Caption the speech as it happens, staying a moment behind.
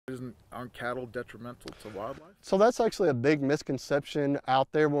aren't cattle detrimental to wildlife? So that's actually a big misconception out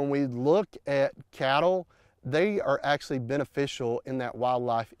there. When we look at cattle, they are actually beneficial in that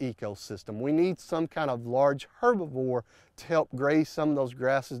wildlife ecosystem. We need some kind of large herbivore to help graze some of those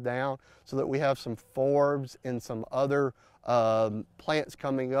grasses down so that we have some forbs and some other plants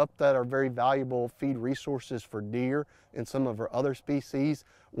coming up that are very valuable feed resources for deer and some of our other species.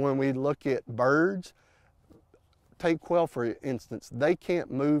 When we look at birds, take quail for instance, they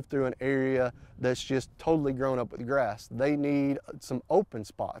can't move through an area that's just totally grown up with grass. They need some open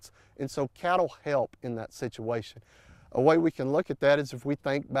spots, and so cattle help in that situation. A way we can look at that is if we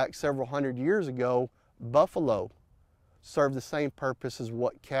think back several hundred years ago, buffalo serve the same purpose as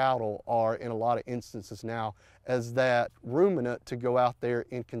what cattle are in a lot of instances now, as that ruminant to go out there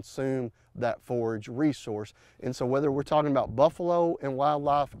and consume that forage resource. And so whether we're talking about buffalo and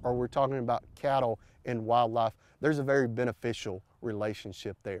wildlife or we're talking about cattle and wildlife, there's a very beneficial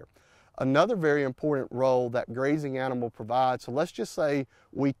relationship there. Another very important role that grazing animal provides, so let's just say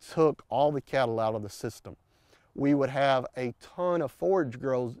we took all the cattle out of the system. We would have a ton of forage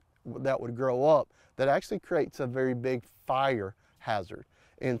growth that would grow up that actually creates a very big fire hazard.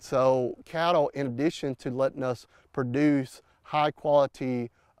 And so cattle, in addition to letting us produce high quality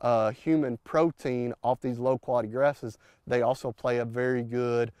human protein off these low quality grasses, they also play a very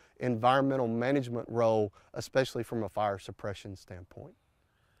good environmental management role, especially from a fire suppression standpoint.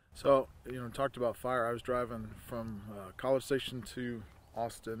 So, talked about fire. I was driving from College Station to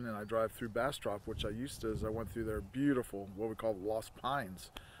Austin, and I drive through Bastrop, which I used to, as I went through there, beautiful, what we call lost pines.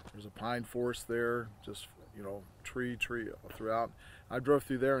 There's a pine forest there, just, tree throughout. I drove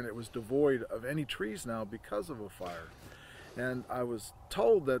through there and it was devoid of any trees now because of a fire. And I was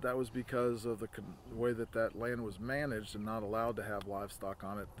told that that was because of the way that that land was managed and not allowed to have livestock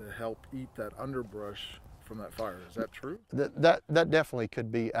on it to help eat that underbrush from that fire. Is that true? That definitely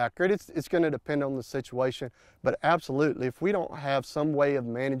could be accurate. It's going to depend on the situation, but absolutely, if we don't have some way of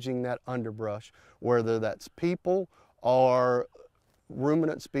managing that underbrush, whether that's people or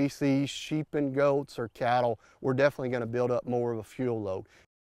ruminant species, sheep and goats or cattle, we're definitely going to build up more of a fuel load.